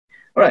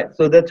All right,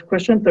 so that's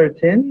question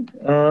 13.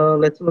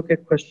 Let's look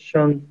at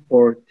question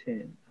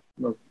 14.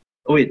 No,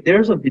 oh wait,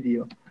 there's a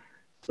video.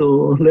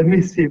 So let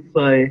me see if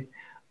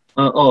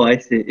oh, I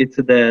see. It's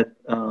that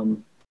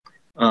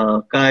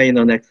guy in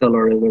an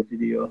accelerator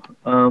video.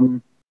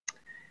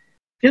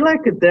 Feel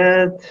like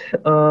that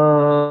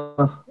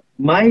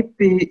might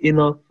be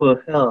enough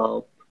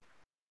help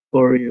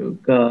for you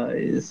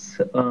guys.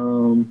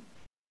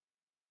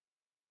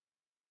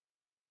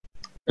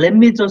 Let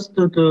me just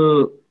do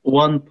the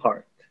one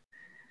part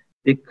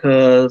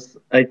because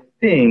I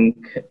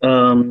think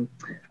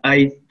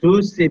I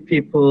do see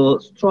people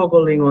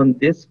struggling on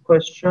this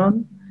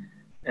question,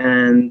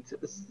 and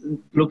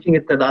looking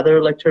at that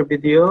other lecture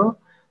video,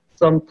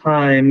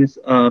 sometimes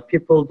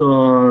people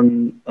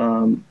don't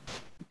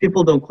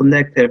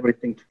connect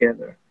everything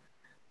together.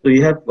 So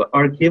you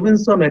are given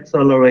some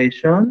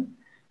acceleration,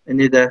 and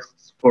it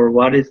asks for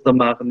what is the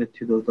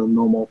magnitude of the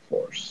normal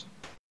force.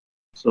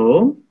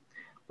 So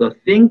the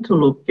thing to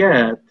look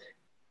at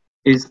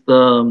is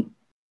the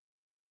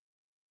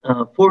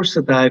force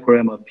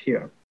diagram up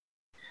here.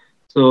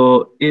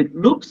 So it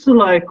looks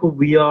like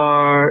we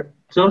are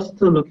just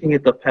looking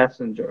at the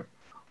passenger,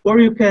 or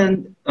you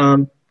can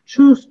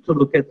choose to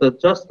look at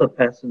just the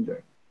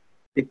passenger,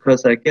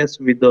 because I guess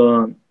we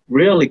don't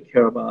really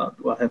care about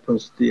what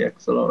happens to the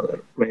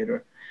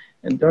accelerator.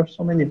 And there are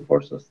so many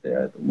forces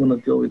there. I don't want to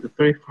deal with the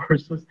three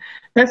forces.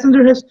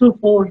 Passenger has two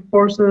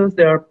forces.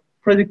 They are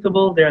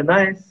predictable. They are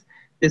nice.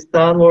 This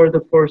downward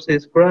force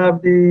is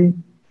gravity.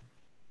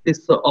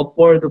 This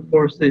upward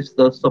force is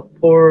the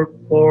support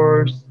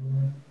force,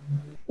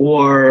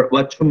 or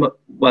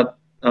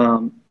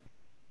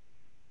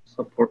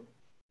support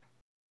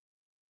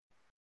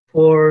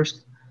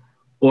force,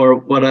 or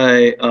what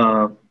I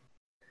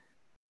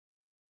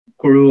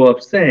grew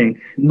up saying,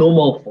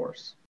 normal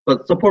force.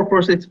 But support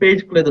force, it's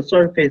basically the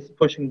surface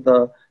pushing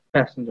the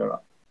passenger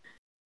up.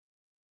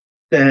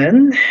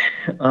 Then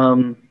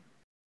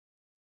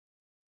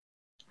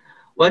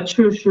what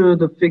you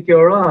should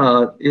figure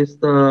out is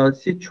the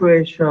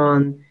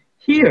situation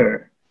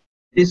here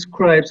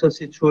describes a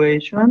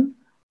situation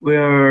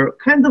where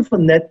kind of a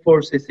net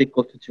force is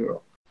equal to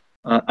 0.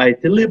 I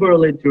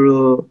deliberately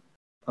drew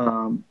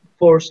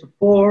force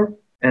 4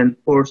 and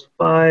force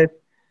 5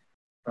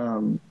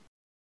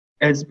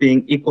 as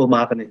being equal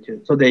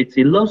magnitude. So that it's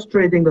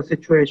illustrating the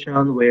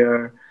situation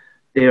where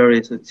there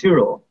is a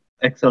 0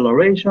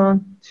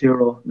 acceleration,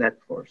 0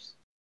 net force.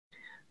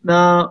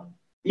 Now,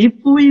 if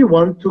we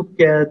want to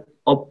get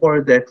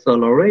upward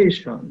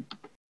acceleration,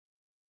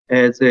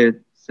 as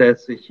it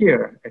says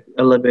here,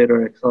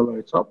 elevator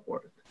accelerates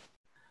upward,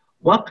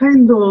 what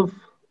kind of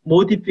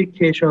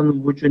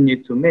modification would you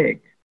need to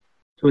make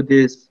to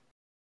this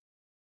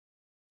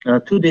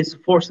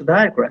force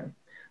diagram?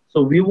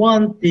 So we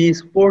want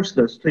these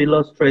forces to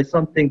illustrate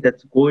something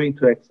that's going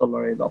to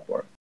accelerate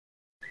upward.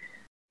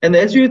 And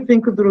as you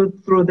think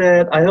through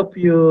that, I hope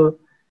you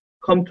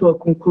come to a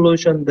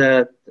conclusion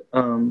that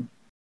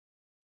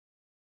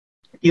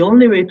the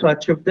only way to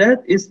achieve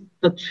that is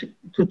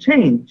to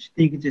change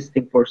the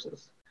existing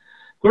forces.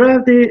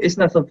 Gravity is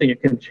not something you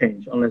can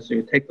change unless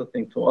you take the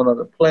thing to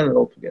another planet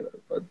altogether,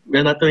 but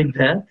we're not doing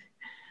that.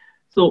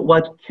 So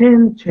what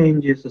can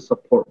change is the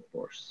support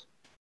force.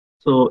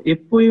 So if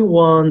we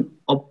want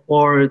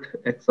upward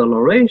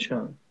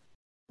acceleration,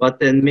 what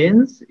that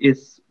means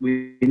is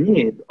we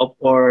need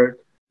upward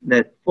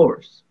net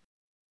force.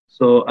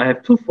 So I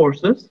have two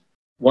forces,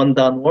 one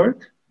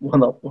downward,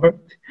 one upward.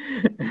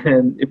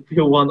 And if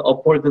you want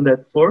upward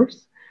net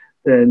force,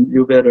 then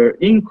you better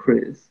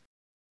increase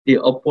the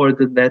upward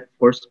net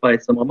force by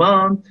some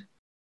amount,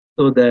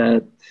 so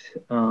that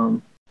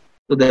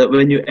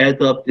when you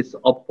add up this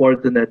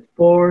upward net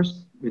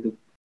force with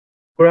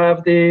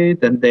gravity,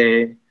 then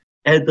they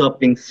add up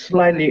being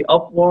slightly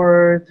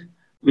upward,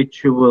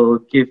 which will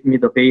give me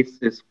the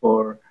basis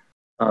for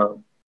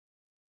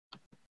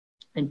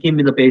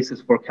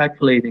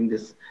calculating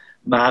this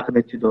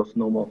magnitude of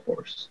normal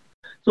force.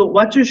 So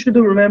what you should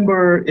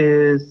remember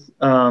is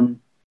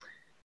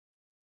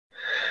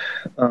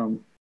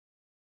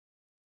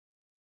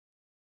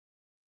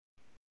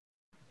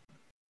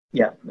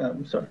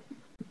sorry,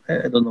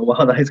 I don't know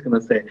what I was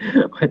gonna say.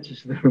 What you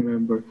should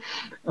remember.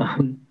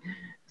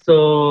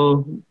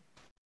 So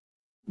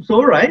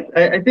all right,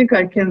 I think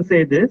I can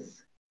say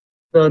this: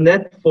 the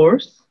net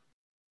force,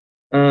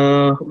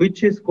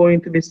 which is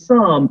going to be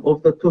sum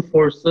of the two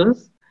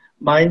forces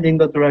minding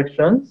the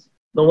directions.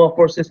 Normal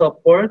force is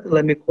upward.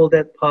 Let me call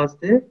that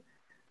positive.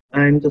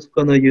 I'm just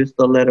gonna use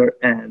the letter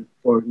N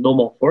for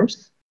normal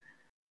force,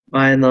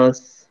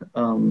 minus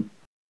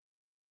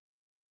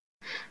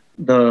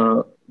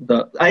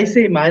I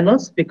say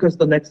minus because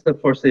the next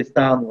force is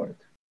downward.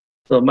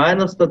 So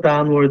minus the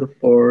downward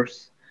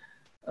force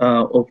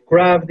of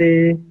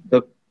gravity.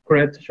 The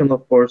gravitational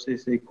force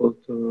is equal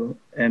to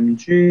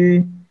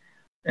mg,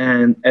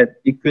 and at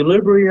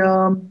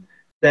equilibrium,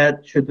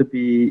 that should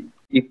be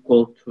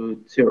equal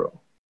to 0.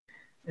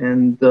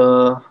 And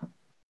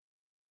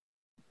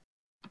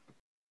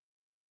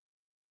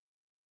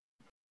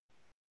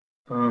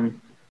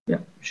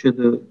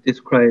should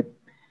describe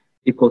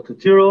equal to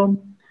 0.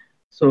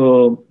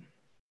 So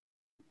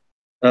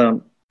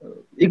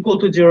equal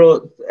to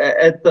 0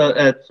 at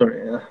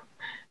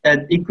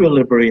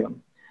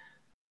equilibrium.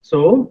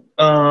 So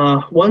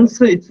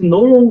once it's no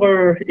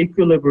longer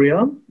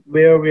equilibrium,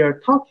 where we are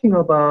talking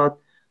about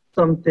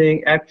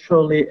something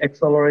actually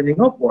accelerating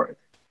upward,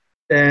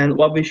 then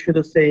what we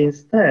should say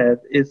instead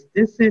is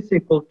this is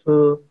equal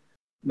to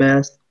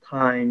mass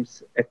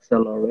times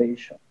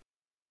acceleration.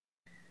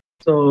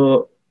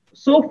 So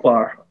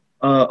far,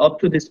 up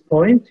to this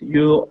point,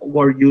 you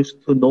were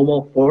used to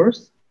normal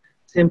force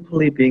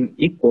simply being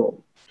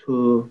equal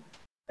to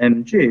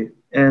mg,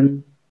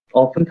 and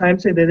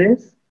oftentimes it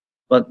is,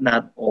 but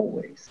not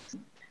always.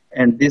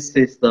 And this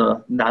is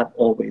the not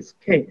always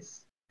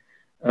case.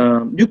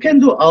 You can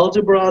do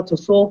algebra to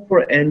solve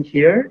for n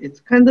here. It's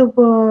kind of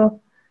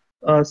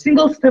a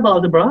single-step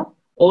algebra.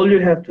 All you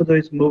have to do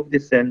is move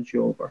this mg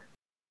over.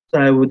 So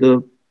I would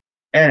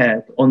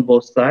add on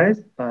both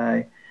sides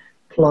by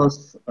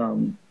plus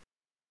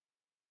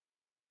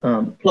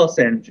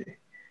mg.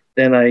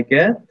 Then I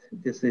get,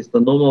 this is the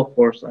normal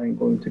force I'm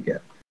going to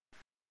get.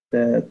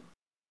 That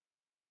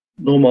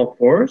normal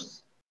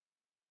force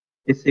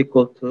is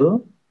equal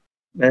to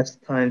mass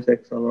times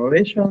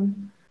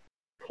acceleration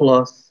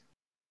plus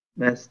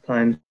mass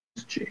times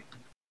g.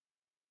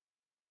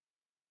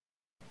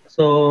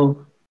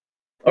 So,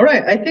 all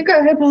right, I think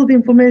I have all the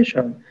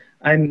information.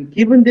 I'm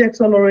given the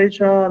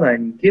acceleration,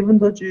 I'm given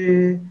the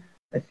g,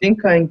 I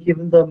think I'm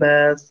given the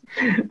mass.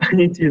 I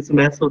need to use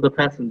mass of the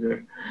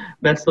passenger.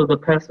 Mass of the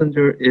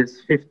passenger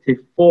is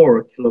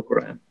 54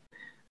 kilogram.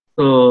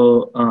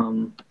 So,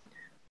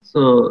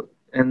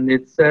 and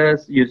it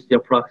says use the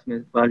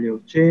approximate value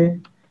of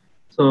g.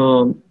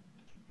 So,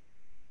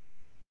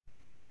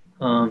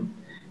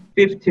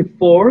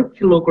 54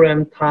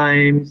 kilogram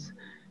times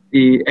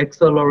the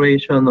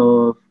acceleration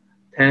of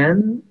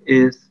 10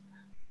 is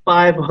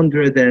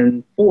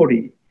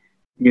 540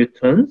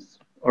 newtons.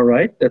 All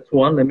right, that's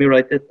one. Let me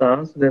write that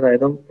down so that I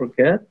don't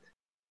forget.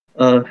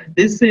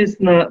 This is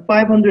not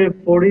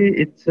 540.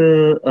 It's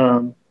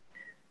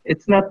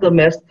not the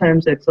mass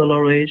times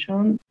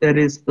acceleration. That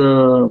is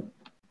the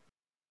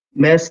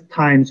mass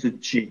times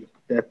g.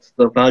 That's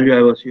the value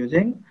I was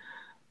using.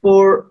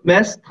 For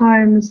mass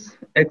times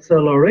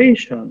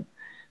acceleration,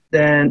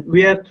 then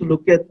we have to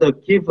look at the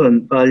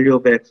given value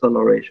of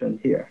acceleration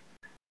here.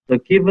 The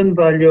given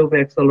value of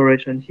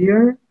acceleration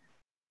here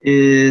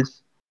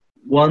is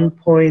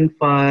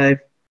 1.5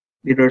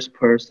 meters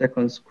per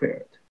second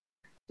squared.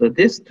 So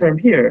this term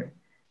here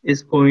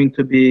is going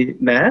to be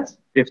mass,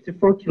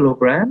 54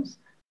 kilograms,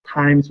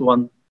 times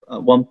 1.5.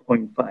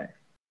 I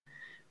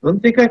don't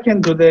think I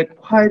can do that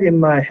quite in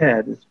my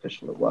head,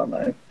 especially while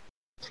I'm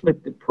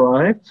sleep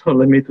deprived. So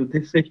let me do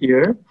this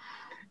here.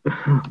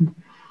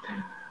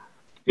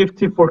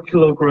 54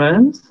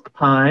 kilograms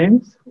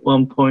times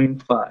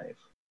 1.5,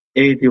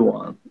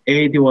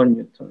 81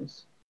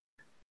 newtons.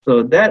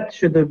 So that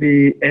should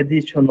be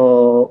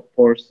additional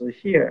force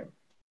here.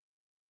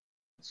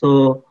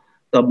 So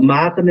the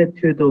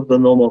magnitude of the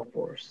normal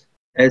force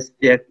as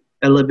the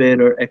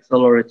elevator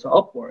accelerates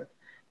upward,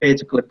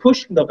 basically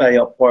pushing the guy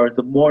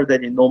upward more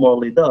than it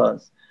normally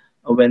does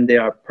when they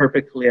are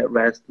perfectly at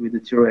rest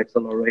with zero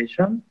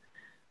acceleration,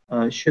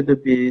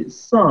 should be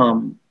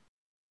sum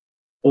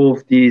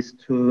of these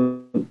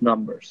two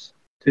numbers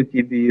to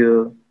give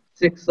you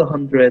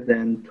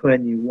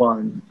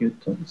 621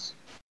 newtons.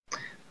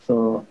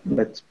 So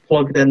let's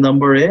plug that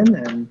number in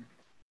and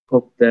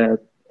hope that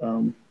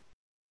the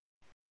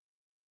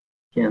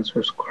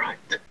answer is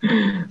correct.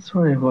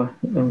 Sorry,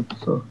 I'm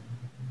so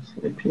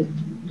sleepy.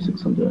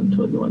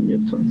 621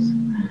 newtons.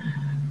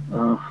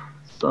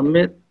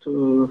 Submit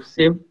to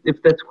see if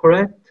that's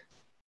correct.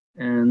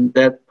 And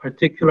that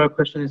particular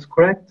question is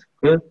correct.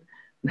 Good.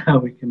 Now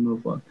we can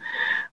move on.